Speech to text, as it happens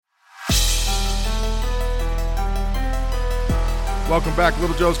Welcome back,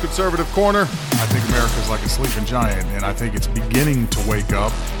 Little Joe's Conservative Corner. I think America's like a sleeping giant, and I think it's beginning to wake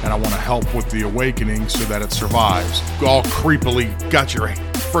up, and I want to help with the awakening so that it survives. All creepily got your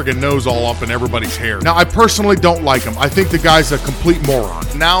friggin' nose all up in everybody's hair. Now, I personally don't like him. I think the guy's a complete moron.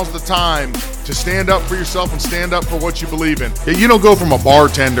 Now's the time to stand up for yourself and stand up for what you believe in. You don't go from a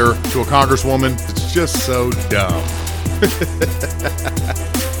bartender to a congresswoman. It's just so dumb.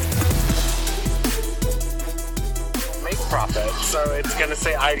 Profit, so it's going to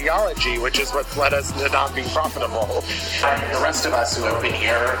say ideology, which is what led us to not being profitable. The rest of us who have been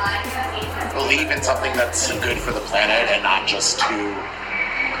here believe in something that's good for the planet and not just to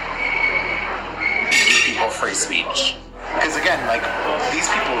give people free speech. Because again, like,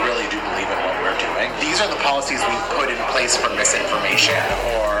 these people really do believe in what we're doing. These are the policies we put in place for misinformation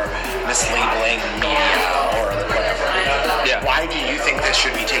or mislabeling media or whatever. Yeah. Why do you think this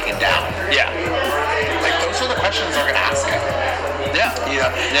should be taken down? Yeah. Like, those are the questions they're going to ask him. Yeah.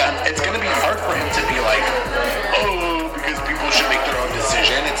 Yeah. It's going to be hard for him to be like, oh, because people should make their own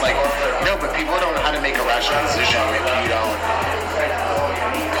decision. It's like, no, but people don't know how to make a rational decision if you don't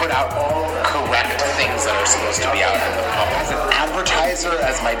put out correct things that are supposed to be out in the public. As an advertiser,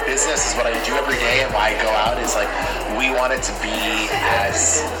 as my business is what I do every day and why I go out is like, we want it to be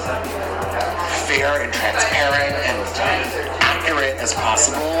as fair and transparent and accurate as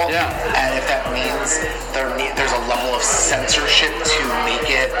possible. Yeah. And if that means there's a level of censorship to make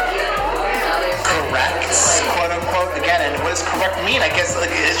it correct, quote unquote, again, and what does correct mean? I guess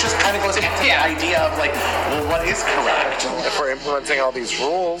like, it just kind of goes back to the idea of like, well, what is correct? If we're implementing all these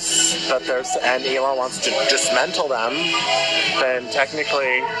rules that and Elon wants to dismantle them, then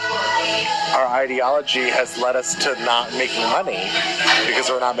technically our ideology has led us to not making money because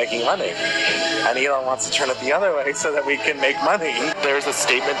we're not making money. And Elon wants to turn it the other way so that we can make money. There's a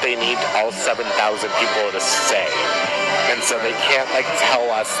statement they need all 7,000 people to say. And so they can't like tell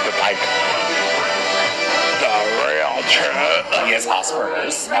us that like the real truth. He has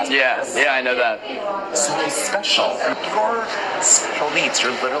Asperger's. Yeah, I know that. So he's special. You're special needs.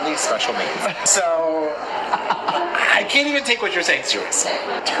 You're literally special needs. So I can't even take what you're saying seriously.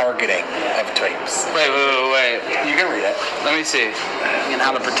 Targeting of tweets. Wait. You can read it. Let me see. And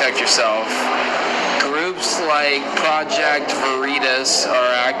how to protect yourself. Groups like Project Veritas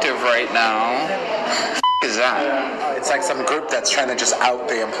are active right now. Is that? It's like some group that's trying to just out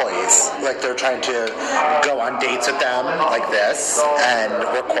the employees. Like they're trying to go on dates with them like this and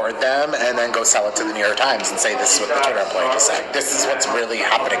record them and then go sell it to the New York Times and say this is what the Twitter employee just said. This is what's really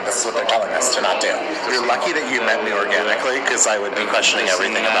happening. This is what they're telling us to not do. You're lucky that you met me organically because I would be questioning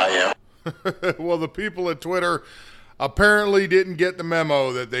everything about you. Well, the people at Twitter apparently didn't get the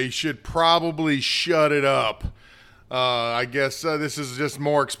memo that they should probably shut it up. I guess this is just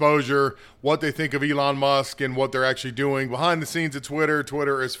more exposure, what they think of Elon Musk and what they're actually doing behind the scenes at Twitter.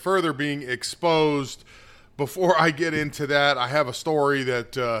 Twitter is further being exposed. Before I get into that, I have a story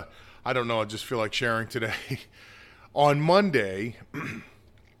that, I don't know, I just feel like sharing today. On Monday,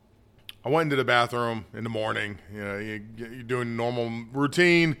 I went into the bathroom in the morning. You know, you're doing normal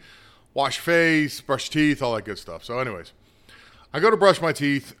routine, wash your face, brush your teeth, all that good stuff. So anyways, I go to brush my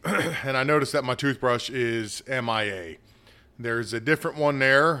teeth, and I notice that my toothbrush is MIA. There's a different one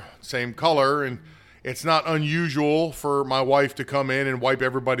there, same color, and it's not unusual for my wife to come in and wipe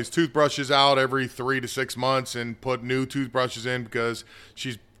everybody's toothbrushes out every 3 to 6 months and put new toothbrushes in because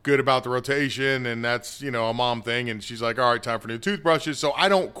she's good about the rotation, and that's, you know, a mom thing, and she's like, all right, time for new toothbrushes, so I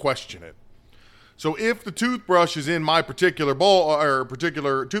don't question it. So if the toothbrush is in my particular bowl or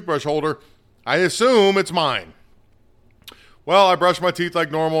particular toothbrush holder, I assume it's mine. Well, I brushed my teeth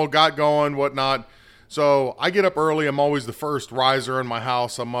like normal, got going, whatnot. So I get up early. I'm always the first riser in my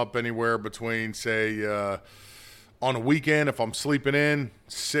house. I'm up anywhere between, say, on a weekend, if I'm sleeping in,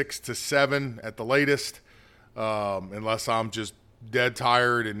 6 to 7 at the latest, unless I'm just dead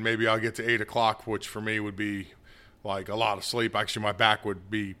tired, and maybe I'll get to 8 o'clock, which for me would be like a lot of sleep. Actually, my back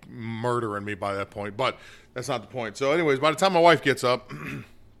would be murdering me by that point, but that's not the point. So anyways, by the time my wife gets up,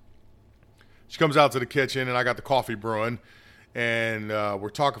 she comes out to the kitchen, and I got the coffee brewing. And we're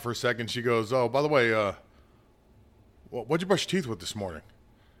talking for a second. She goes, oh, by the way, what'd you brush your teeth with this morning?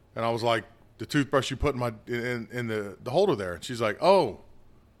 And I was like, the toothbrush you put in the holder there. And she's like, oh,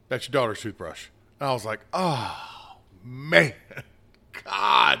 that's your daughter's toothbrush. And I was like, oh, man,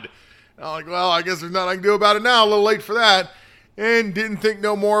 God. And I'm like, well, I guess there's nothing I can do about it now. A little late for that. And didn't think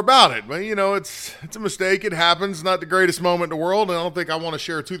no more about it. But, you know, it's a mistake. It happens. Not the greatest moment in the world. And I don't think I want to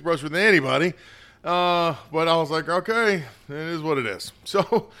share a toothbrush with anybody. But I was like, okay, it is what it is.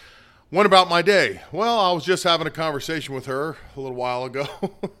 So went about my day. Well, I was just having a conversation with her a little while ago.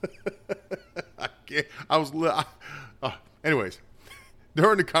 Anyways,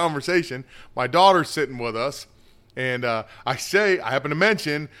 during the conversation, my daughter's sitting with us, and I happen to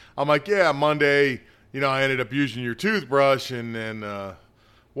mention, I'm like, yeah, Monday, I ended up using your toothbrush and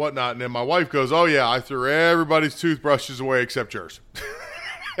whatnot. And then my wife goes, oh, yeah, I threw everybody's toothbrushes away except yours.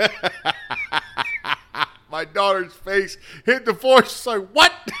 My daughter's face hit the floor. She's like,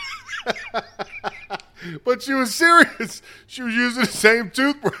 what? But she was serious. She was using the same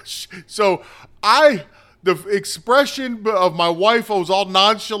toothbrush. So the expression of my wife was all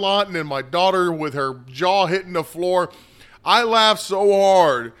nonchalant, and then my daughter with her jaw hitting the floor. I laughed so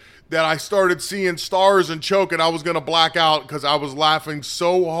hard that I started seeing stars and choking. I was going to black out because I was laughing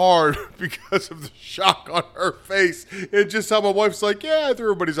so hard because of the shock on her face. And just how my wife's like, yeah, I threw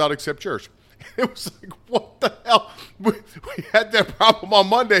everybody's out except yours. It was like, what the hell? We had that problem on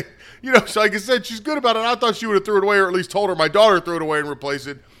Monday. So like I said, she's good about it. I thought she would have threw it away, or at least told her my daughter threw it away and replaced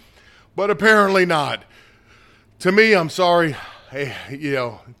it. But apparently not. To me, I'm sorry. Hey,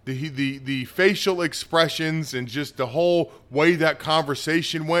 the facial expressions and just the whole way that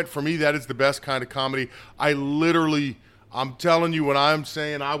conversation went, for me, that is the best kind of comedy. I'm telling you, when I'm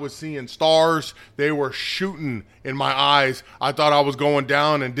saying I was seeing stars, they were shooting in my eyes. I thought I was going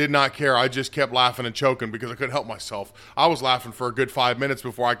down and did not care. I just kept laughing and choking because I couldn't help myself. I was laughing for a good 5 minutes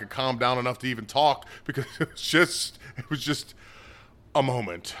before I could calm down enough to even talk because it was just a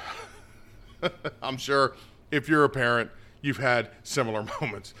moment. I'm sure if you're a parent, you've had similar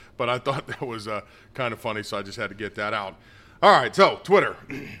moments, but I thought that was kind of funny, so I just had to get that out. All right, so Twitter.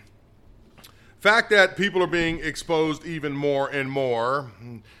 Fact that people are being exposed even more and more.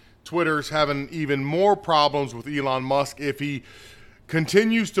 Twitter's having even more problems with Elon Musk if he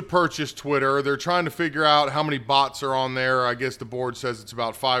continues to purchase Twitter. They're trying to figure out how many bots are on there. I guess the board says it's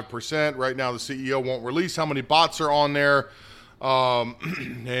about 5%. Right now, the CEO won't release how many bots are on there.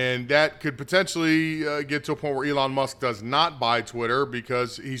 And that could potentially get to a point where Elon Musk does not buy Twitter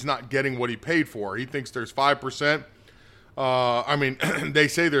because he's not getting what he paid for. He thinks there's 5%. They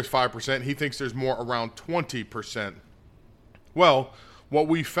say there's 5%. He thinks there's more around 20%. Well, what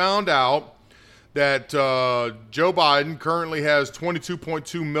we found out that Joe Biden currently has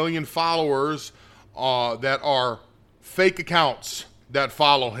 22.2 million followers that are fake accounts that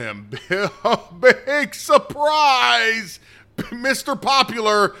follow him. Big surprise! Mr.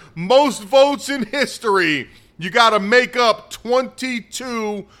 Popular, most votes in history. You got to make up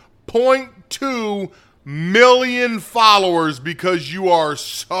 22.2 million followers because you are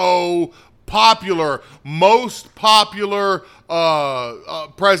so popular. Most popular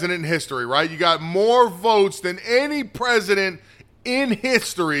president in history, right? You got more votes than any president in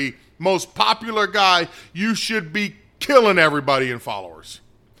history. Most popular guy. You should be killing everybody in followers.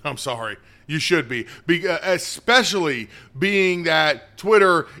 I'm sorry. You should be, especially being that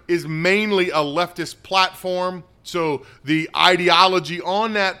Twitter is mainly a leftist platform. So the ideology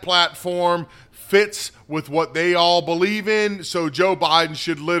on that platform fits with what they all believe in. So Joe Biden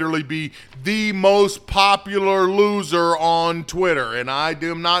should literally be the most popular loser on Twitter. And I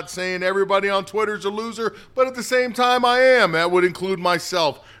am not saying everybody on Twitter is a loser, but at the same time I am. That would include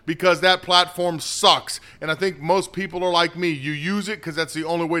myself because that platform sucks. And I think most people are like me. You use it because that's the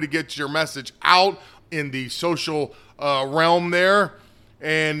only way to get your message out in the social realm there.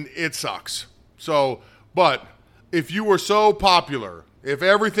 And it sucks. So, but if you were so popular, if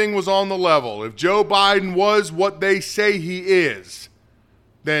everything was on the level, if Joe Biden was what they say he is,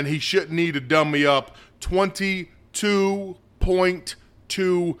 then he shouldn't need to dummy up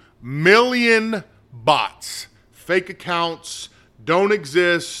 22.2 million bots. Fake accounts, don't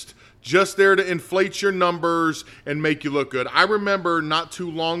exist, just there to inflate your numbers and make you look good. I remember not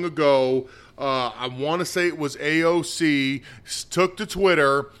too long ago, I want to say it was AOC, took to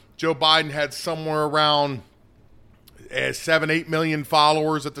Twitter. Joe Biden had somewhere around 7-8 million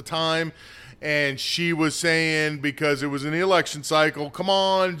followers at the time, and she was saying, because it was in the election cycle, come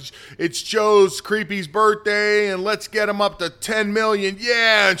on, it's Joe's Creepy's birthday and let's get him up to 10 million.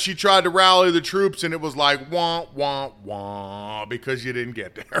 Yeah. And she tried to rally the troops, and it was like wah wah wah because you didn't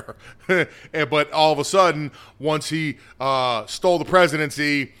get there. But all of a sudden, once he stole the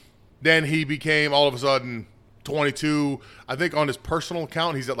presidency, then he became all of a sudden 22. I think on his personal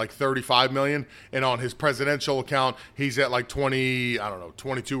account, he's at like 35 million. And on his presidential account, he's at like 22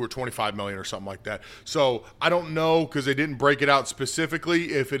 or 25 million or something like that. So I don't know, because they didn't break it out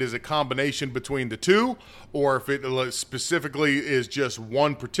specifically, if it is a combination between the two or if it specifically is just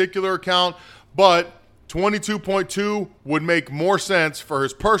one particular account. But 22.2 would make more sense for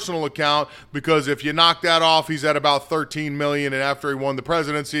his personal account, because if you knock that off, he's at about 13 million. And after he won the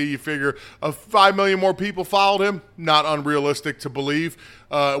presidency, you figure 5 million more people followed him. Not unrealistic to believe,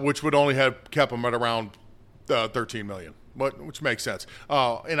 which would only have kept him at around 13 million. which makes sense.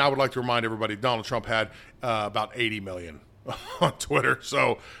 And I would like to remind everybody, Donald Trump had about 80 million on Twitter.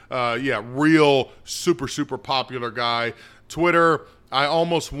 So, real super, super popular guy. Twitter, I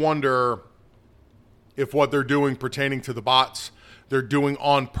almost wonder if what they're doing pertaining to the bots, they're doing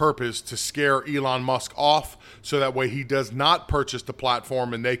on purpose to scare Elon Musk off so that way he does not purchase the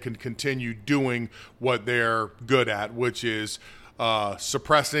platform and they can continue doing what they're good at, which is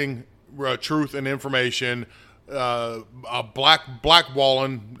suppressing truth and information,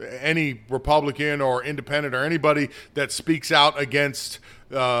 blackballing any Republican or independent or anybody that speaks out against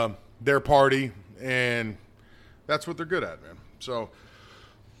their party, and that's what they're good at, man. So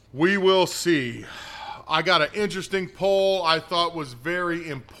we will see. I got an interesting poll I thought was very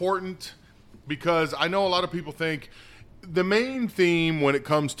important because I know a lot of people think the main theme when it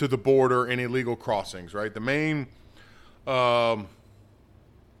comes to the border and illegal crossings, right? The main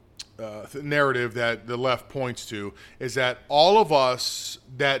narrative that the left points to is that all of us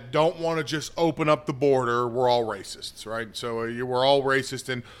that don't want to just open up the border, we're all racists, right? So we're all racist,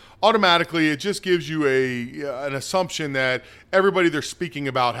 and automatically it just gives you an assumption that everybody they're speaking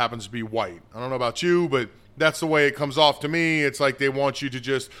about happens to be white. I don't know about you, but that's the way it comes off to me. It's like they want you to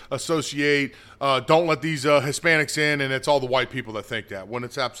just associate, don't let these Hispanics in, and it's all the white people that think that, when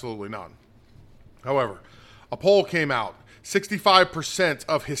it's absolutely not. However, a poll came out. 65%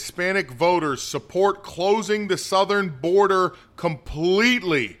 of Hispanic voters support closing the southern border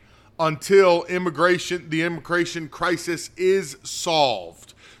completely until the immigration crisis is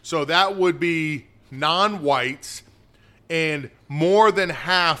solved. So that would be non-whites, and more than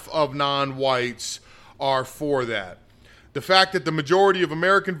half of non-whites are for that. The fact that the majority of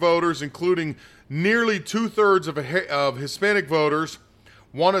American voters, including nearly 2/3 of Hispanic voters,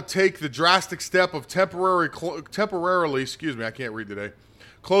 want to take the drastic step of temporarily,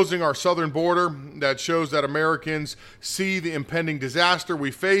 closing our southern border, that shows that Americans see the impending disaster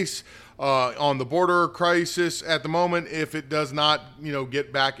we face on the border crisis at the moment if it does not,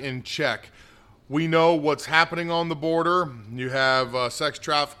 get back in check. We know what's happening on the border. You have sex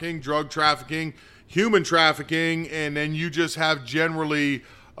trafficking, drug trafficking, human trafficking, and then you just have generally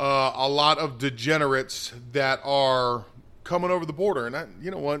a lot of degenerates that are coming over the border. And you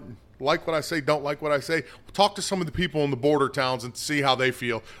know what? Like what I say, don't like what I say. Talk to some of the people in the border towns and see how they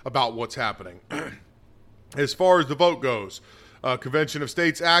feel about what's happening. As far as the vote goes, Convention of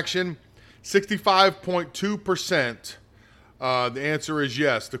States action, 65.2%. The answer is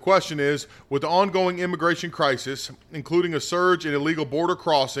yes. The question is, with the ongoing immigration crisis, including a surge in illegal border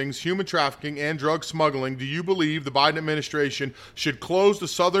crossings, human trafficking, and drug smuggling, do you believe the Biden administration should close the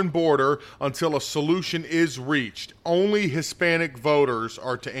southern border until a solution is reached? Only Hispanic voters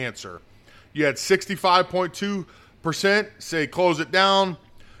are to answer. You had 65.2% say close it down,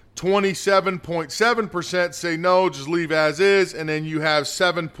 27.7% say no, just leave as is, and then you have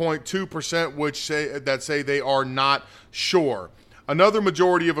 7.2% which say they are not sure. Another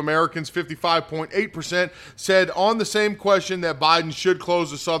majority of Americans, 55.8%, said on the same question that Biden should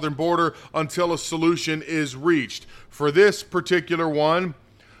close the southern border until a solution is reached. For this particular one,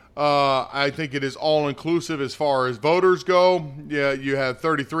 I think it is all-inclusive as far as voters go. Yeah, you have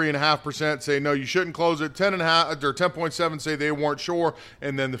 33.5% say no, you shouldn't close it. 10.7 say they weren't sure,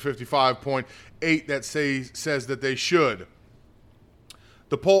 and then the 55.8 that says that they should.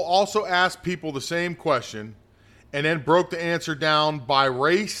 The poll also asked people the same question, and then broke the answer down by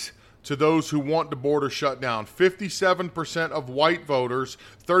race to those who want the border shut down. 57% of white voters,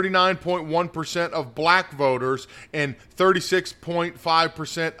 39.1% of black voters, and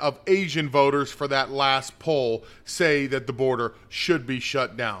 36.5% of Asian voters for that last poll say that the border should be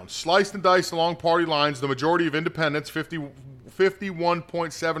shut down. Sliced and diced along party lines, the majority of independents,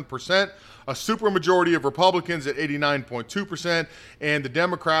 51.7%, a supermajority of Republicans at 89.2%, and the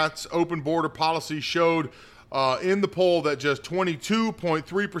Democrats' open border policy showed in the poll that just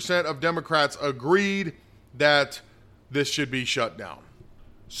 22.3% of Democrats agreed that this should be shut down.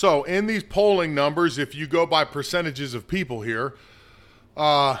 So in these polling numbers, if you go by percentages of people here,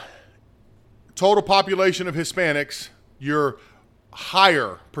 total population of Hispanics, you're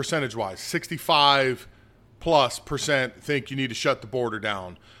higher percentage-wise, 65+% think you need to shut the border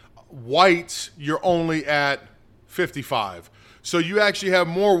down. Whites, you're only at 55. So you actually have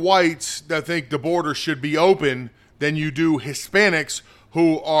more whites that think the border should be open than you do Hispanics,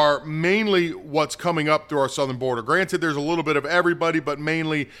 who are mainly what's coming up through our southern border. Granted, there's a little bit of everybody, but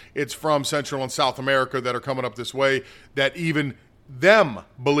mainly it's from Central and South America that are coming up this way that even them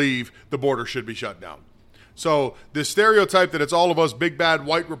believe the border should be shut down. So this stereotype that it's all of us big bad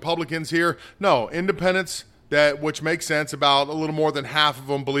white Republicans here, no, independents, which makes sense. About a little more than half of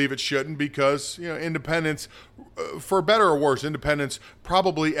them believe it shouldn't because, independence, for better or worse, independence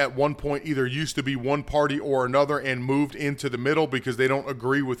probably at one point either used to be one party or another and moved into the middle because they don't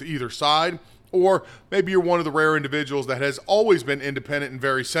agree with either side. Or maybe you're one of the rare individuals that has always been independent and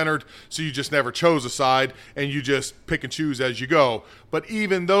very centered, so you just never chose a side and you just pick and choose as you go. But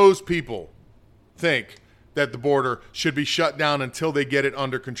even those people think that the border should be shut down until they get it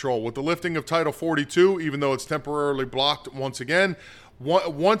under control. With the lifting of Title 42, even though it's temporarily blocked once again,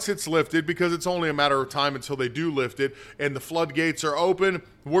 once it's lifted, because it's only a matter of time until they do lift it, and the floodgates are open,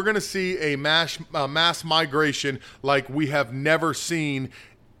 we're going to see a mass migration like we have never seen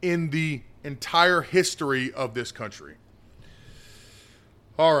in the entire history of this country.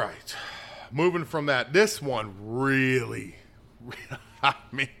 All right, moving from that, this one really,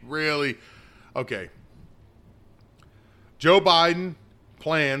 okay. Joe Biden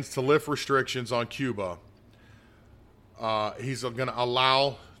plans to lift restrictions on Cuba. He's going to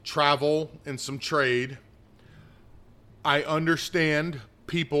allow travel and some trade. I understand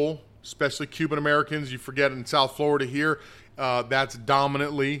people, especially Cuban Americans, you forget in South Florida here, that's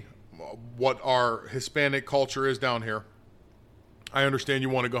dominantly what our Hispanic culture is down here. I understand you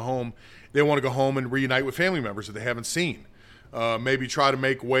want to go home. They want to go home and reunite with family members that they haven't seen. Maybe try to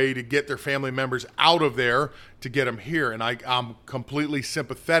make way to get their family members out of there to get them here. And I'm completely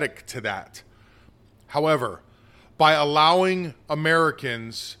sympathetic to that. However, by allowing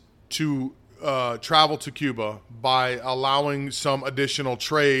Americans to travel to Cuba, by allowing some additional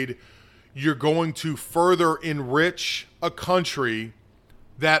trade, you're going to further enrich a country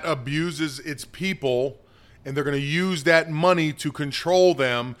that abuses its people, and they're going to use that money to control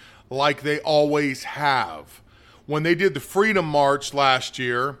them like they always have. When they did the Freedom March last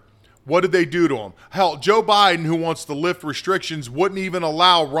year, what did they do to them? Hell, Joe Biden, who wants to lift restrictions, wouldn't even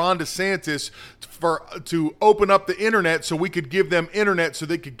allow Ron DeSantis to open up the internet so we could give them internet so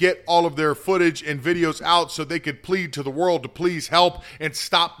they could get all of their footage and videos out so they could plead to the world to please help and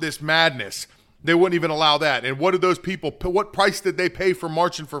stop this madness. They wouldn't even allow that. And what did those people, what price did they pay for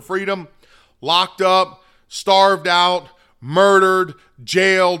marching for freedom? Locked up, starved out, murdered,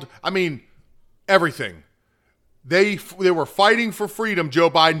 jailed. I mean, everything. They were fighting for freedom. Joe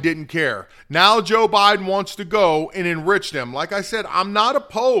Biden didn't care. Now Joe Biden wants to go and enrich them. Like I said, I'm not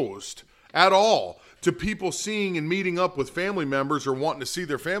opposed at all to people seeing and meeting up with family members or wanting to see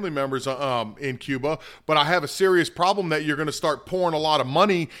their family members in Cuba. But I have a serious problem that you're going to start pouring a lot of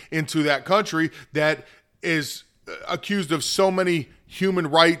money into that country that is accused of so many human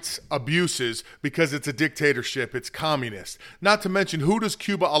rights abuses because it's a dictatorship. It's communist. Not to mention, who does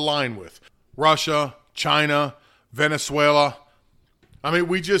Cuba align with? Russia, China, Venezuela. I mean,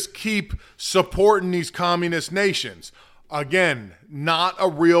 we just keep supporting these communist nations. Again, not a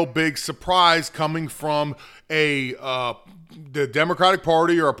real big surprise coming from the Democratic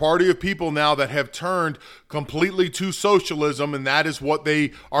Party or a party of people now that have turned completely to socialism, and that is what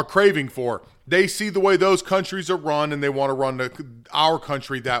they are craving for. They see the way those countries are run, and they want to run our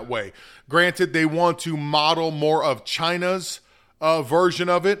country that way. Granted, they want to model more of China's version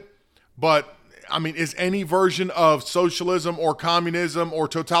of it, but I mean, is any version of socialism or communism or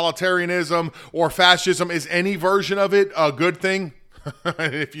totalitarianism or fascism, is any version of it a good thing?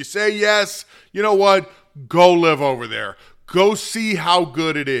 If you say yes, you know what? Go live over there. Go see how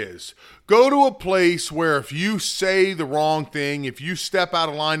good it is. Go to a place where if you say the wrong thing, if you step out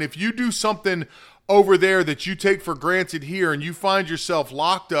of line, if you do something over there that you take for granted here and you find yourself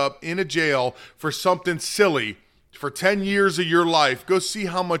locked up in a jail for something silly, for 10 years of your life, go see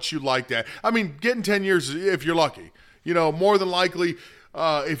how much you like that. I mean, getting 10 years if you're lucky. You know, more than likely,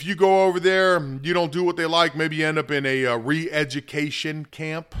 if you go over there, you don't do what they like, maybe you end up in a re-education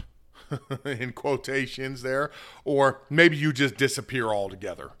camp, in quotations there, or maybe you just disappear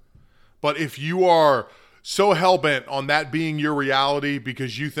altogether. But if you are so hell-bent on that being your reality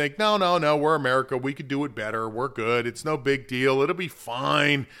because you think, no, we're America, we could do it better, we're good, it's no big deal, it'll be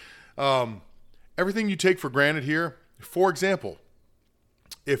fine. Everything you take for granted here, for example,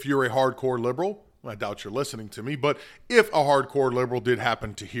 if you're a hardcore liberal, I doubt you're listening to me, but if a hardcore liberal did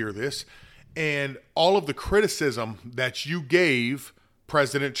happen to hear this, and all of the criticism that you gave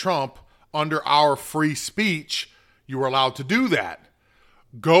President Trump under our free speech, you were allowed to do that.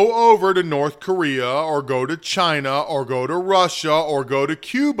 Go over to North Korea or go to China or go to Russia or go to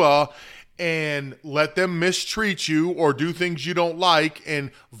Cuba and let them mistreat you or do things you don't like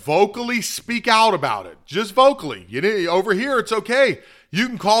and vocally speak out about it. Just vocally. Over here, it's okay. You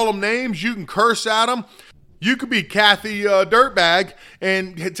can call them names. You can curse at them. You could be Kathy Dirtbag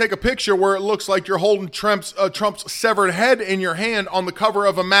and take a picture where it looks like you're holding Trump's severed head in your hand on the cover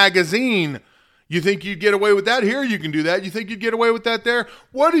of a magazine. You think you'd get away with that here? You can do that. You think you'd get away with that there?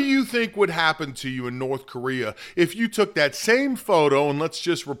 What do you think would happen to you in North Korea if you took that same photo and let's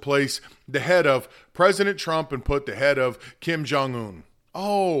just replace the head of President Trump and put the head of Kim Jong-un?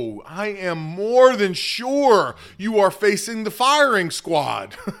 Oh, I am more than sure you are facing the firing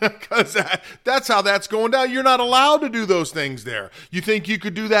squad because that's how that's going down. You're not allowed to do those things there. You think you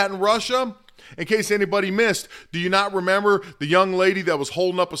could do that in Russia? In case anybody missed, do you not remember the young lady that was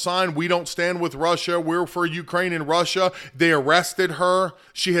holding up a sign, "We don't stand with Russia, we're for Ukraine and Russia"? They arrested her.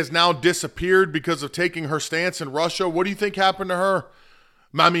 She has now disappeared because of taking her stance in Russia. What do you think happened to her?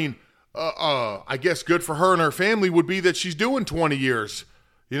 I mean, I guess good for her and her family would be that she's doing 20 years,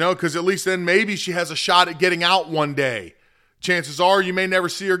 because at least then maybe she has a shot at getting out one day. Chances are you may never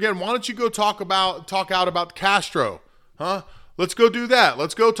see her again. Why don't you go talk out about Castro, huh? Let's go do that.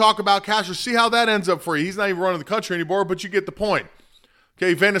 Let's go talk about Castro. See how that ends up for you. He's not even running the country anymore, but you get the point.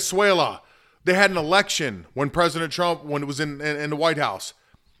 Okay, Venezuela. They had an election when President Trump, when it was in the White House.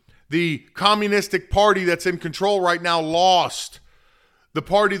 The communistic party that's in control right now lost. The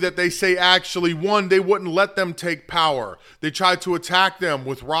party that they say actually won, they wouldn't let them take power. They tried to attack them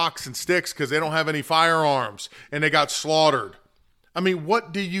with rocks and sticks because they don't have any firearms, and they got slaughtered. I mean,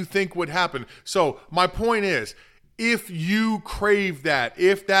 what do you think would happen? So my point is, if you crave that,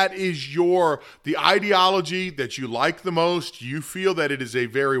 if that is the ideology that you like the most, you feel that it is a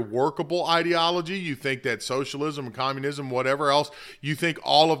very workable ideology, you think that socialism and communism, whatever else, you think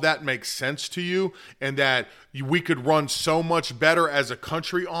all of that makes sense to you and that we could run so much better as a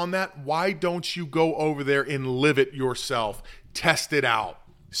country on that, why don't you go over there and live it yourself? Test it out.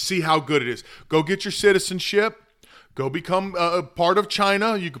 See how good it is. Go get your citizenship. Go become a part of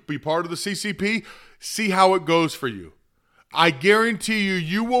China. You could be part of the CCP. See how it goes for you. I guarantee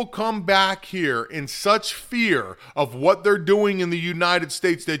you will come back here in such fear of what they're doing in the United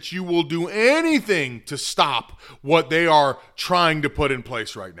States that you will do anything to stop what they are trying to put in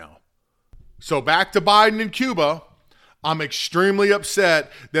place right now. So back to Biden and Cuba. I'm extremely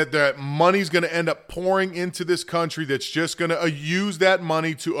upset that that money's going to end up pouring into this country that's just going to use that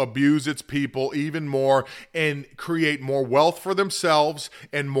money to abuse its people even more and create more wealth for themselves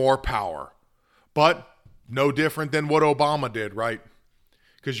and more power. But no different than what Obama did, right?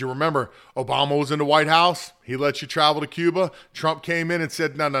 Because you remember, Obama was in the White House. He let you travel to Cuba. Trump came in and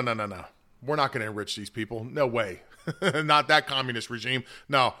said, no. We're not going to enrich these people. No way. Not that communist regime.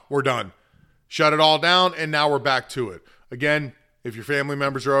 No, we're done. Shut it all down, and now we're back to it. Again, if your family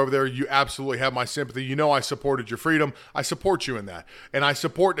members are over there, you absolutely have my sympathy. You know I supported your freedom. I support you in that. And I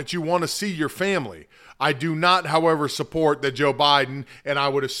support that you want to see your family. I do not, however, support that Joe Biden, and I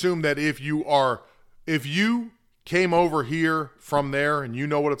would assume that if you came over here from there and you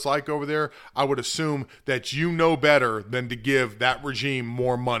know what it's like over there, I would assume that you know better than to give that regime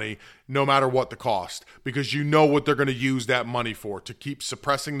more money no matter what the cost, because you know what they're going to use that money for, to keep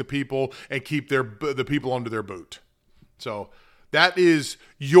suppressing the people and keep the people under their boot. So that is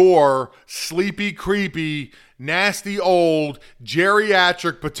your sleepy, creepy, nasty, old,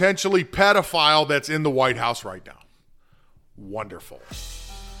 geriatric, potentially pedophile that's in the White House right now. Wonderful.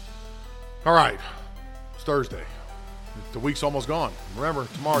 All right. It's Thursday. The week's almost gone. Remember,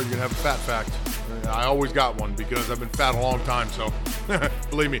 tomorrow you're going to have a fat fact. I always got one because I've been fat a long time, so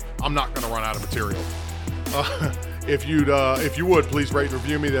believe me, I'm not going to run out of material. If you would, please rate and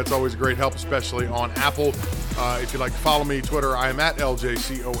review me. That's always a great help, especially on Apple. If you'd like to follow me, Twitter, I am at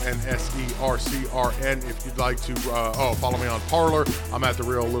LJCONSERCRN. If you'd like to follow me on Parler, I'm at The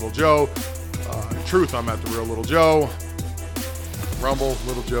Real Little Joe. Truth, I'm at The Real Little Joe. Rumble,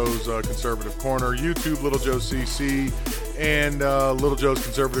 Little Joe's Conservative Corner, YouTube, Little Joe CC, and Little Joe's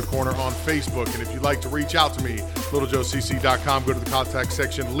Conservative Corner on Facebook. And if you'd like to reach out to me, littlejoecc.com, go to the contact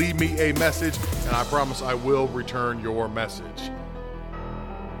section, leave me a message, and I promise I will return your message.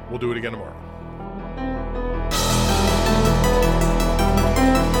 We'll do it again tomorrow.